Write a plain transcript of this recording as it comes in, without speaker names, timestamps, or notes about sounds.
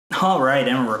Alright,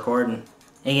 and we're recording.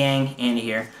 Hey gang, Andy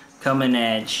here, coming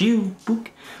at you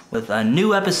with a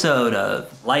new episode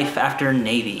of Life After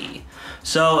Navy.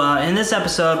 So in this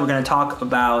episode we're going to talk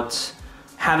about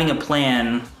having a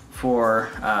plan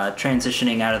for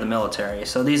transitioning out of the military.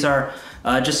 So these are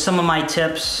just some of my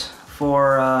tips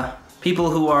for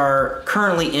people who are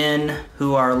currently in,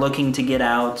 who are looking to get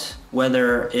out,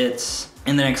 whether it's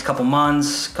in the next couple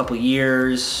months, couple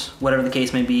years, whatever the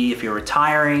case may be, if you're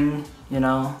retiring, you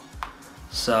know.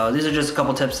 So these are just a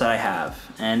couple tips that I have.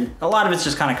 And a lot of it's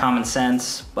just kind of common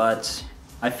sense, but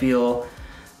I feel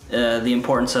the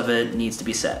importance of it needs to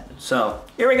be said. So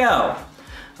here we go.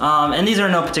 And these are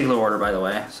in no particular order, by the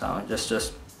way, so just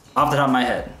off the top of my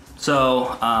head.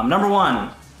 So number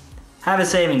one, have a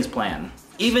savings plan.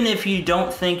 Even if you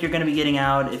don't think you're gonna be getting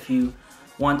out, if you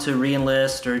want to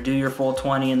re-enlist or do your full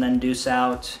 20 and then deuce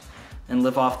out and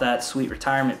live off that sweet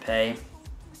retirement pay,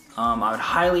 I would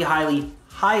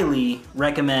highly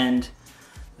recommend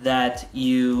that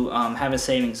you have a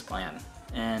savings plan.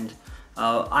 And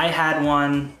I had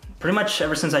one pretty much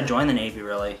ever since I joined the Navy,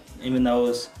 really, even though it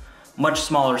was much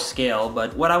smaller scale.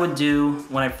 But what I would do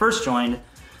when I first joined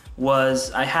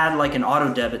was I had like an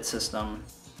auto debit system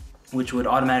which would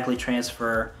automatically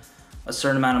transfer a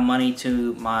certain amount of money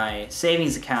to my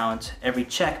savings account every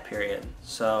check period.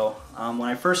 So when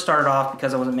I first started off,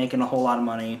 because I wasn't making a whole lot of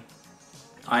money,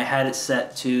 I had it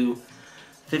set to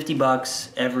 50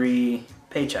 bucks every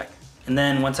paycheck. And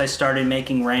then once I started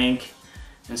making rank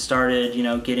and started, you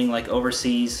know, getting like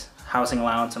overseas housing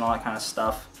allowance and all that kind of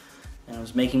stuff, and I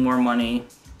was making more money,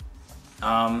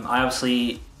 I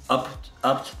obviously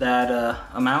upped that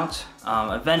amount.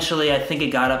 Eventually I think it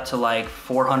got up to like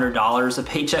 $400 a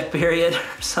paycheck period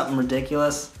or something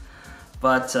ridiculous.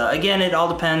 But again, it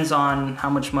all depends on how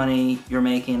much money you're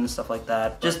making and stuff like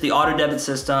that. Just the auto debit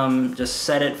system, just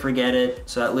set it, forget it,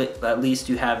 so at least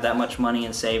you have that much money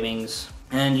in savings.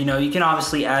 And you know, you can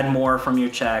obviously add more from your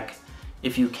check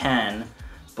if you can,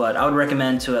 but I would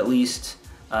recommend to at least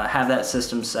have that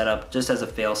system set up just as a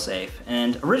fail-safe.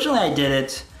 And originally I did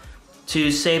it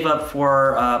to save up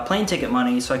for plane ticket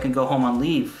money so I could go home on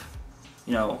leave,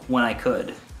 you know, when I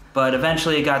could. But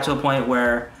eventually it got to a point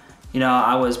where, you know,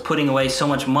 I was putting away so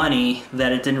much money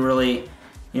that it didn't really,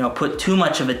 you know, put too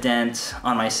much of a dent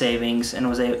on my savings, and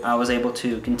I was able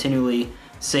to continually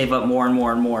save up more and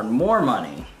more and more and more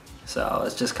money. So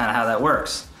it's just kind of how that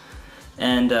works.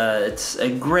 And it's a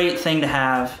great thing to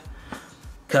have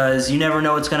because you never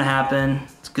know what's going to happen.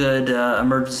 It's good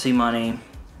emergency money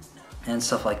and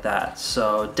stuff like that.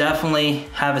 So definitely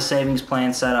have a savings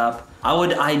plan set up. I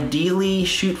would ideally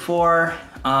shoot for,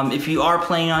 if you are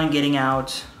planning on getting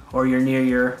out or you're near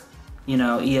your, you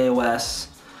know, EAOS,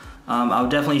 I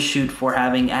would definitely shoot for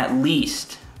having at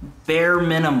least, bare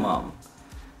minimum,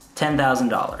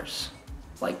 $10,000.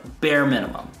 Like bare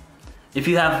minimum. If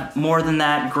you have more than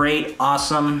that, great,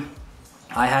 awesome.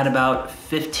 I had about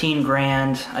 15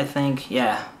 grand, I think.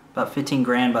 Yeah, about 15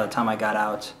 grand by the time I got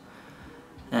out.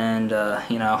 And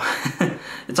you know,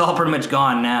 it's all pretty much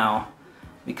gone now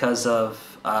because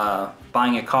of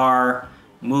buying a car,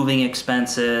 moving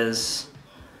expenses,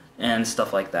 and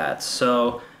stuff like that.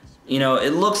 So, you know,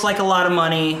 it looks like a lot of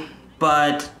money,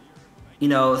 but, you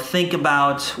know, think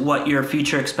about what your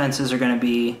future expenses are going to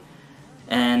be,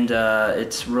 and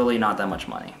it's really not that much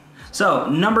money. So,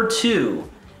 number two,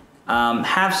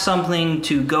 have something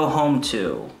to go home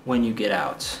to when you get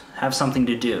out. Have something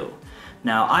to do.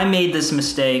 Now, I made this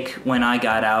mistake when I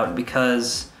got out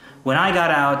because when I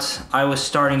got out, I was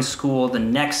starting school the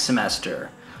next semester.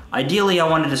 Ideally, I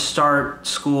wanted to start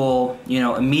school, you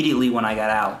know, immediately when I got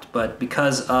out, but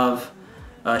because of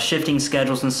shifting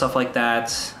schedules and stuff like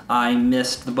that, I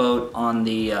missed the boat on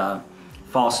the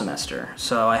fall semester.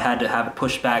 So I had to have it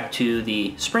pushed back to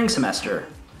the spring semester,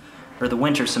 or the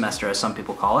winter semester as some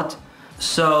people call it.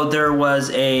 So there was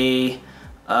a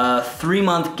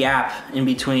 3-month gap in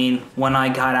between when I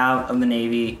got out of the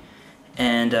Navy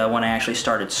and when I actually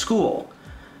started school.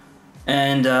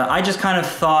 And I just kind of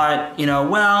thought, you know,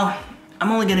 well,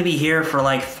 I'm only gonna be here for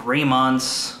like 3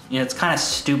 months. You know, it's kind of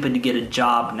stupid to get a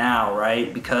job now,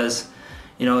 right? Because,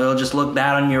 you know, it'll just look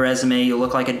bad on your resume. You'll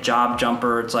look like a job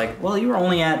jumper. It's like, well, you were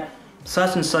only at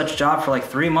such and such job for like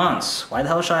 3 months. Why the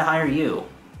hell should I hire you?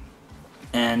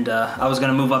 And I was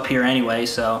gonna move up here anyway,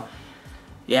 so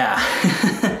yeah.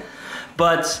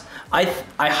 But I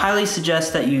highly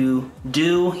suggest that you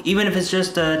do, even if it's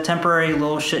just a temporary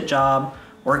little shit job,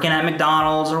 working at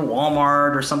McDonald's or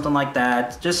Walmart or something like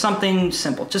that. Just something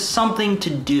simple, just something to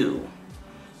do.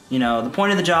 You know, the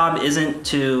point of the job isn't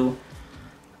to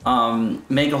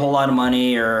make a whole lot of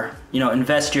money or, you know,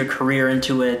 invest your career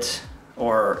into it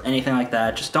or anything like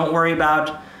that. Just don't worry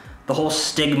about the whole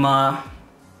stigma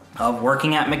of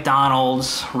working at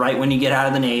McDonald's right when you get out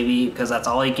of the Navy, because that's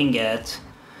all you can get.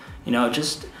 You know,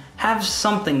 just have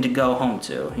something to go home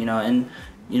to, you know, and,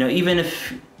 you know, even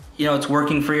if, you know, it's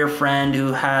working for your friend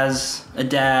who has a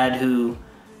dad who,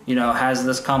 you know, has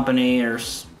this company or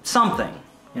something,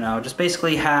 you know, just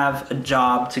basically have a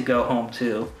job to go home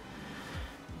to.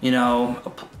 You know,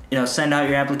 send out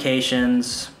your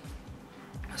applications,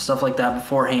 stuff like that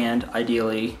beforehand,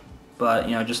 ideally. But,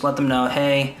 you know, just let them know,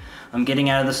 hey, I'm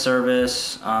getting out of the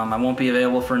service. I won't be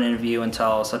available for an interview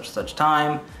until such and such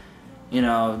time. You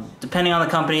know, depending on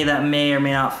the company, that may or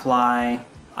may not fly.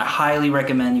 I highly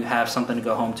recommend you have something to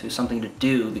go home to, something to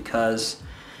do, because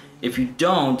if you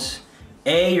don't,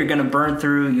 A, you're gonna burn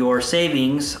through your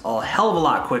savings a hell of a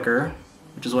lot quicker,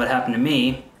 which is what happened to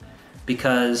me,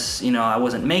 because, you know, I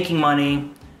wasn't making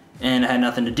money and I had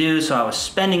nothing to do, so I was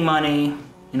spending money,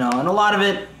 you know, and a lot of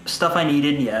it, stuff I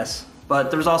needed, yes, but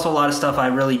there was also a lot of stuff I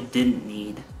really didn't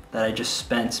need that I just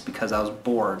spent because I was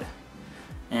bored.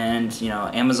 And, you know,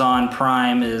 Amazon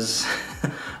Prime is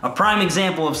a prime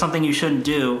example of something you shouldn't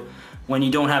do when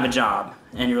you don't have a job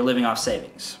and you're living off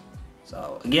savings.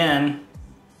 So again,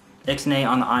 ixnay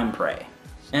on the I'm prey.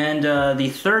 And the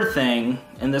third thing,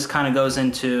 and this kind of goes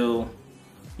into,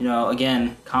 you know,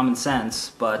 again, common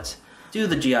sense, but do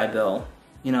the GI Bill.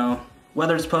 You know,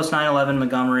 whether it's post 9/11,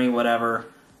 Montgomery, whatever,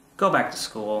 go back to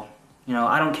school. You know,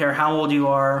 I don't care how old you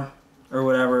are or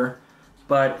whatever,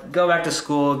 but go back to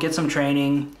school, get some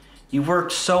training. You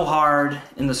worked so hard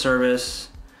in the service.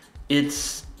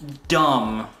 It's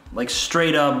dumb, like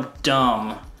straight up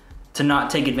dumb, to not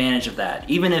take advantage of that.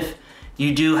 Even if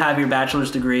you do have your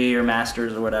bachelor's degree or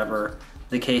master's or whatever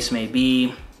the case may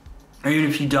be, or even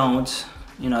if you don't,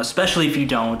 you know, especially if you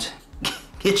don't,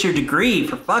 get your degree,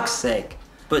 for fuck's sake.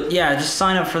 But yeah, just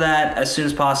sign up for that as soon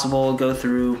as possible. Go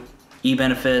through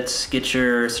e-benefits, get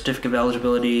your certificate of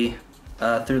eligibility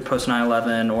through post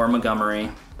 9/11 or Montgomery.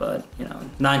 But, you know,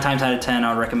 9 times out of 10,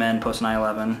 I would recommend post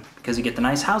 9/11 because you get the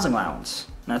nice housing allowance,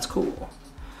 and that's cool.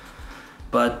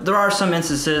 But there are some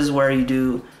instances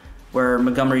where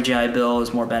Montgomery GI Bill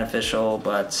is more beneficial,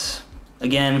 but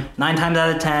again, 9 times out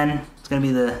of 10, it's gonna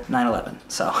be the 9/11.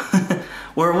 So,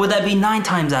 or would that be 9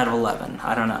 times out of 11?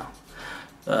 I don't know.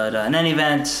 But in any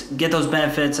event, get those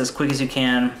benefits as quick as you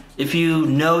can. If you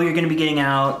know you're gonna be getting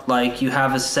out, like you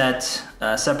have a set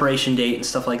separation date and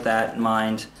stuff like that in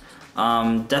mind,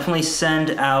 definitely send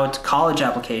out college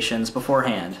applications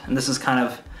beforehand. And this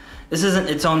isn't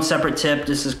its own separate tip,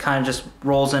 this is kind of just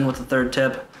rolls in with the third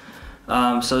tip.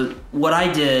 So what I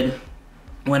did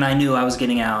when I knew I was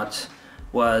getting out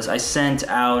was I sent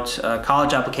out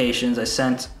college applications. I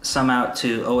sent some out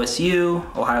to OSU,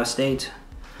 Ohio State,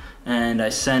 and I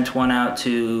sent one out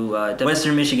to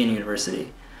Western Michigan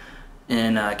University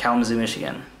in Kalamazoo,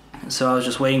 Michigan. So I was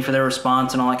just waiting for their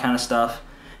response and all that kind of stuff.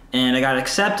 And I got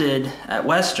accepted at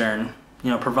Western,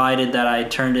 you know, provided that I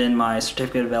turned in my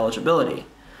certificate of eligibility.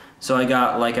 So I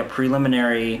got like a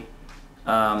preliminary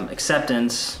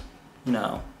acceptance. You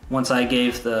know, once I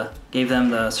gave them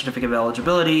the certificate of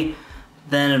eligibility,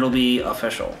 then it'll be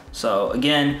official. So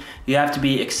again, you have to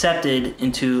be accepted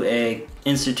into a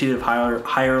institute of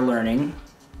higher learning,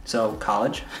 so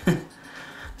college.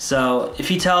 So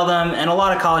if you tell them, and a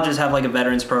lot of colleges have like a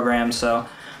veterans program, so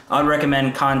I would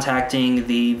recommend contacting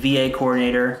the VA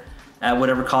coordinator at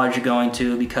whatever college you're going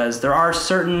to, because there are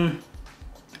certain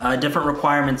different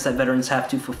requirements that veterans have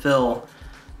to fulfill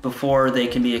before they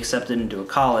can be accepted into a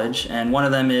college. And one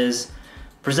of them is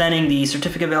presenting the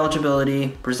certificate of eligibility,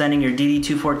 presenting your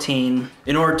DD-214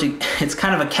 in order to, it's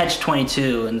kind of a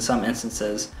catch-22 in some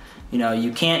instances. You know,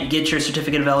 you can't get your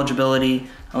certificate of eligibility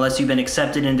unless you've been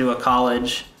accepted into a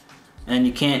college, and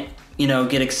you can't, you know,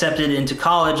 get accepted into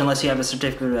college unless you have a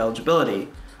certificate of eligibility,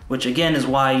 which again is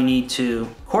why you need to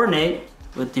coordinate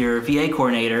with your VA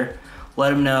coordinator, let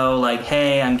them know like,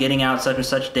 hey, I'm getting out such and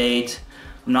such date,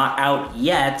 I'm not out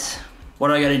yet, what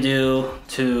do I gotta do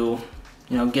to,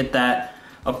 you know, get that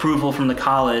approval from the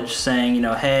college saying, you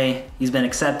know, hey, he's been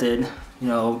accepted, you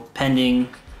know, pending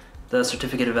the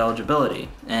certificate of eligibility.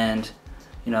 And,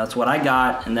 you know, that's what I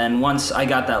got. And then once I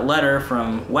got that letter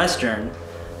from Western,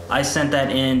 I sent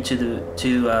that in to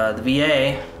the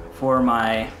VA for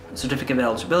my certificate of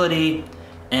eligibility,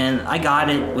 and I got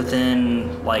it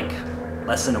within like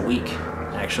less than a week,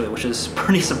 actually, which is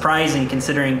pretty surprising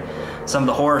considering some of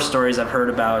the horror stories I've heard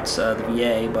about the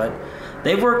VA, but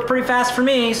they've worked pretty fast for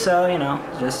me, so, you know,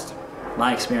 just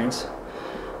my experience.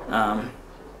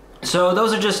 So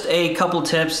those are just a couple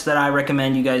tips that I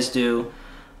recommend you guys do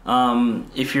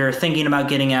if you're thinking about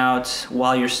getting out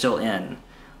while you're still in.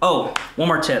 Oh, one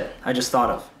more tip I just thought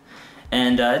of.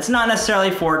 And it's not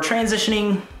necessarily for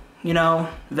transitioning, you know,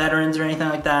 veterans or anything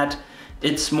like that.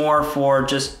 It's more for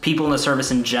just people in the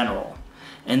service in general.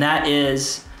 And that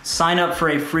is sign up for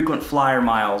a frequent flyer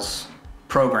miles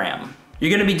program. You're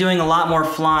gonna be doing a lot more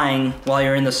flying while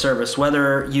you're in the service,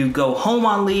 whether you go home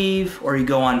on leave or you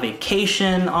go on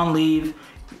vacation on leave.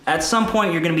 At some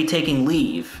point, you're gonna be taking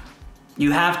leave.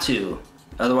 You have to,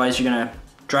 otherwise you're gonna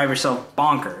drive yourself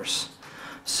bonkers.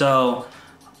 So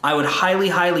I would highly,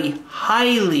 highly,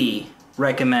 highly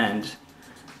recommend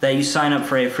that you sign up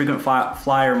for a frequent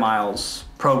flyer miles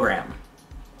program.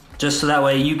 Just so that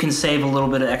way you can save a little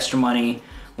bit of extra money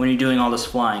when you're doing all this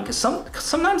flying. Because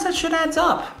sometimes that shit adds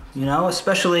up, you know,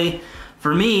 especially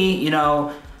for me, you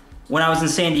know, when I was in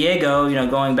San Diego, you know,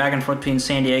 going back and forth between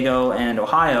San Diego and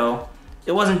Ohio,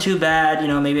 it wasn't too bad, you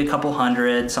know, maybe a couple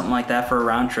hundred, something like that for a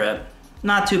round trip.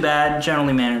 Not too bad,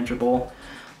 generally manageable.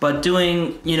 But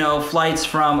doing, you know, flights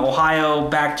from Ohio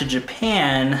back to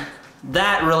Japan,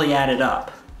 that really added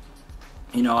up.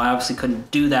 You know, I obviously couldn't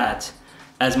do that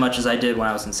as much as I did when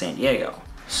I was in San Diego.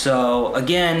 So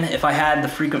again, if I had the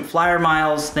frequent flyer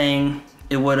miles thing,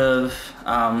 it would have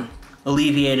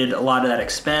alleviated a lot of that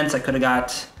expense. I could have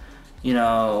got, you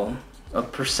know, a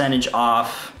percentage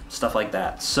off, stuff like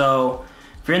that. So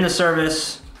if you're in the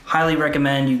service, highly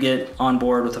recommend you get on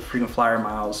board with the frequent flyer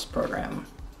miles program.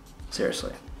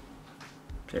 Seriously.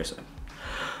 Seriously.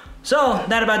 So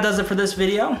that about does it for this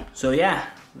video. So yeah,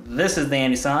 this is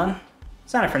TheAndySan.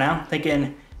 Sign it for now.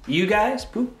 Thanking you guys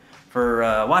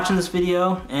for watching this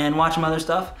video and watching other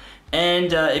stuff.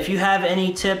 And if you have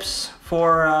any tips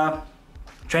for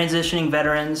transitioning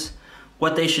veterans,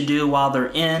 what they should do while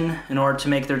they're in order to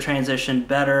make their transition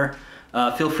better,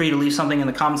 feel free to leave something in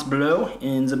the comments below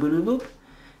in the boop boop.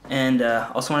 And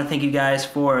also want to thank you guys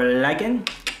for liking,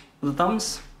 the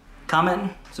thumbs,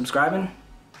 commenting, subscribing,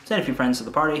 send a few friends to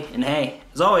the party, and hey,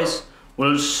 as always,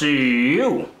 we'll see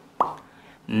you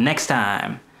next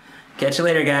time. Catch you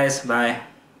later, guys. Bye.